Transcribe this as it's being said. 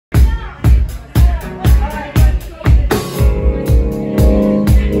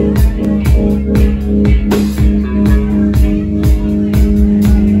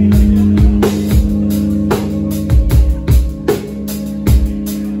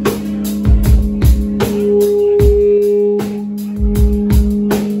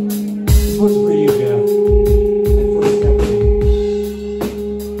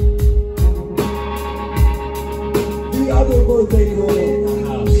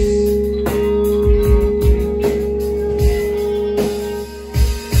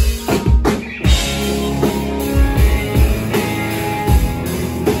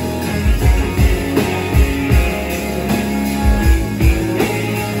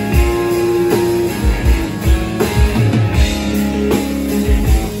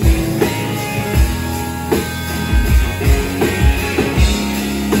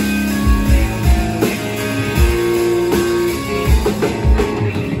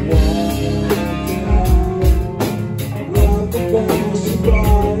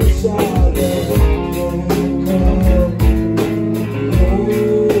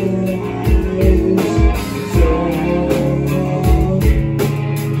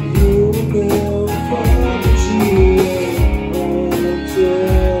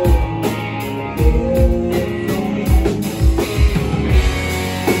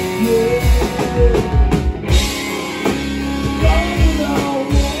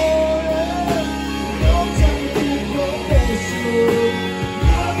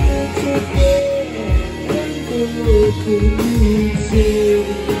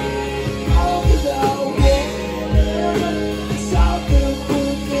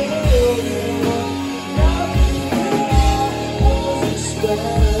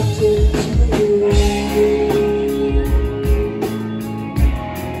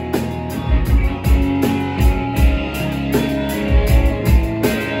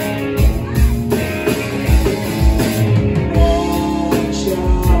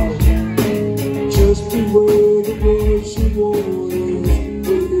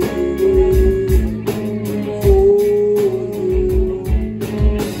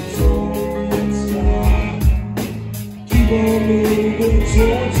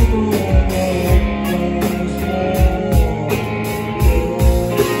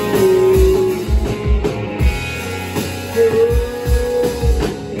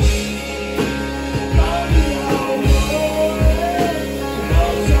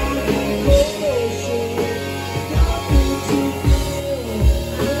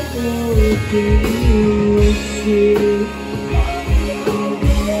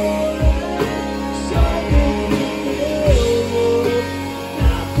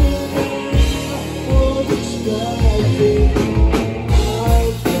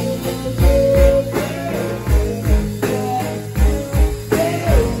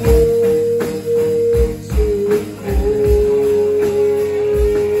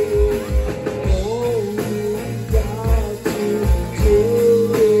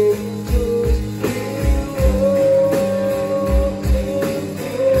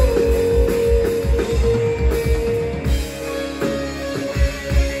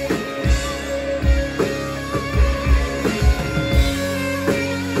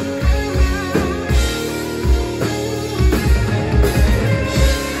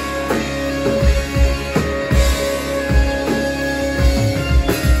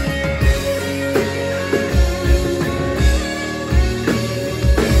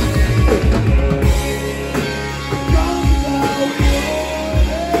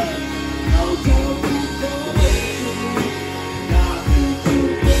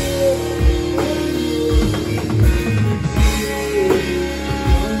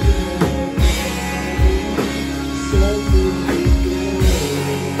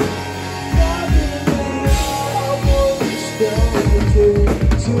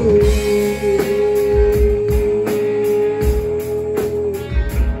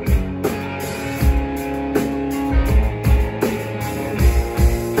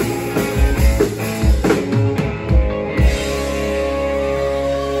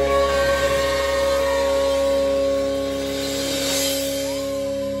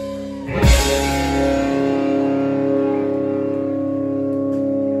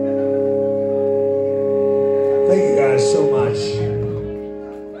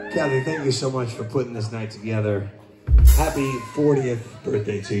Thank you so much for putting this night together. Happy 40th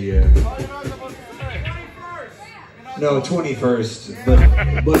birthday to you. No, 21st,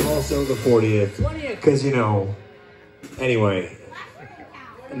 but also the 40th. Because, you know, anyway.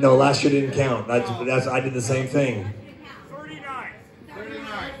 No, last year didn't count. I did the same thing.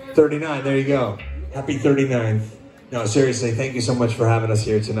 39, there you go. Happy 39th. No, seriously, thank you so much for having us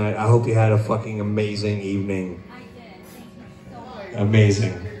here tonight. I hope you had a fucking amazing evening.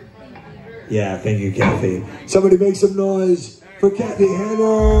 Amazing. Yeah, thank you, Kathy. Somebody make some noise for Kathy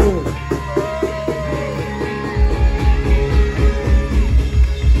Hanner.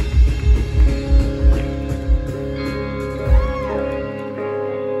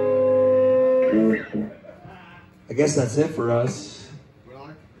 I guess that's it for us.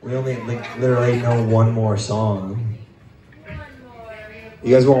 We only literally know one more song.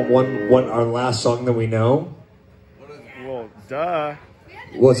 You guys want our last song that we know? Well, duh.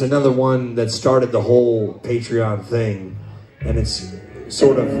 Well, it's another one that started the whole Patreon thing, and it's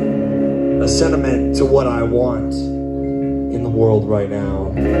sort of a sentiment to what I want in the world right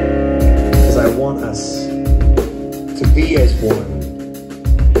now. Because I want us to be as one.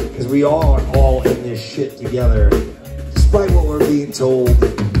 Because we are all in this shit together. Despite what we're being told,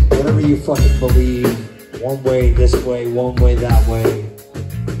 whatever you fucking believe, one way, this way, one way, that way.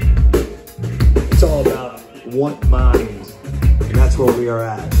 It's all about one mind. And that's where we are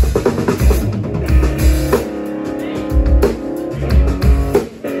at.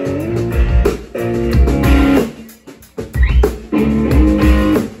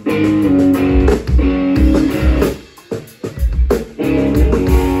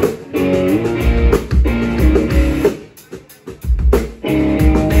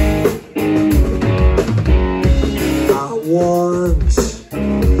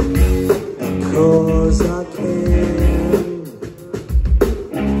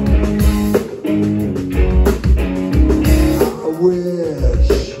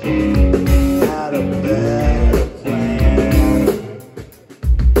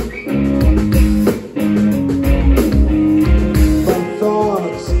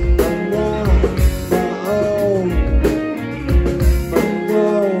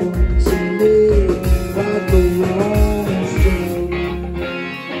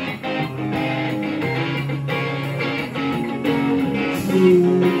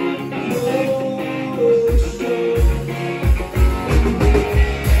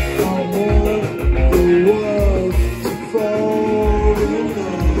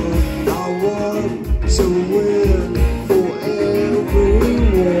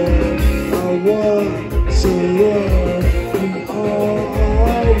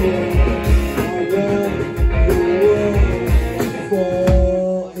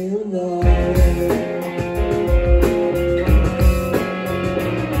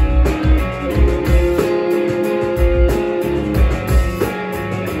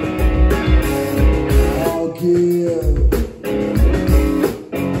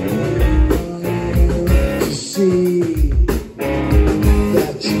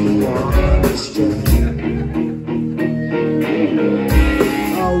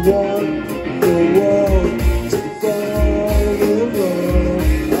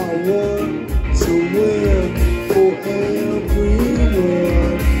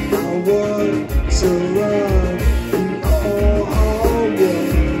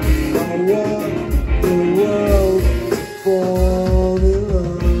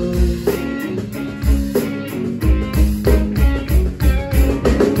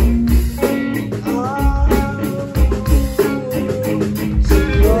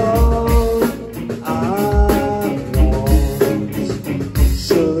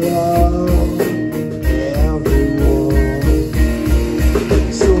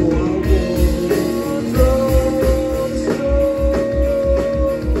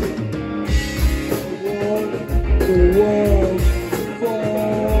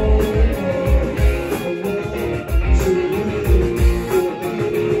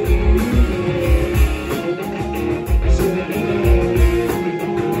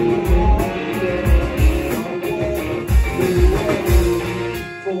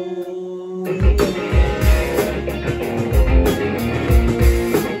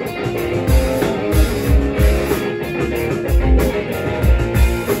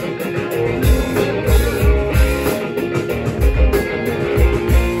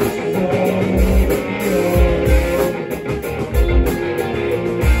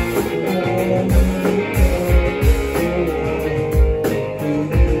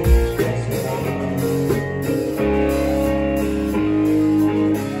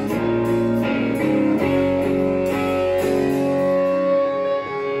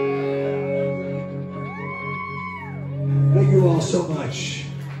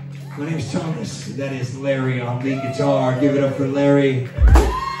 That is Larry on lead guitar. Give it up for Larry.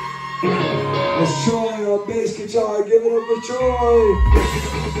 That's Troy on bass guitar. Give it up for Troy.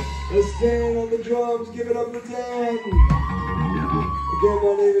 That's Dan on the drums. Give it up for Dan. Again,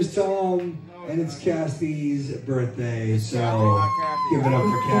 my name is Thom, and it's Kathy's birthday, so give it up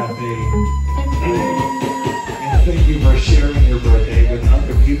for Kathy. And thank you for sharing your birthday with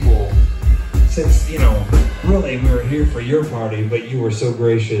other people. Since, you know, really we were here for your party, but you were so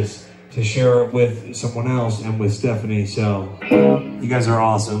gracious to share it with someone else and with Stephanie, so you guys are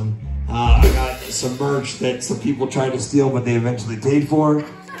awesome. I got some merch that some people tried to steal, but they eventually paid for.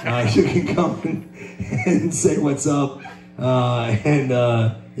 You can come and say what's up.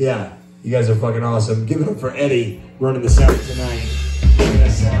 Yeah, you guys are fucking awesome. Give it up for Eddie running the sound tonight. Making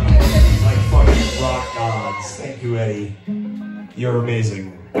us sound like fucking rock gods. Thank you, Eddie. You're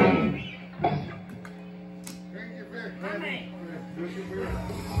amazing.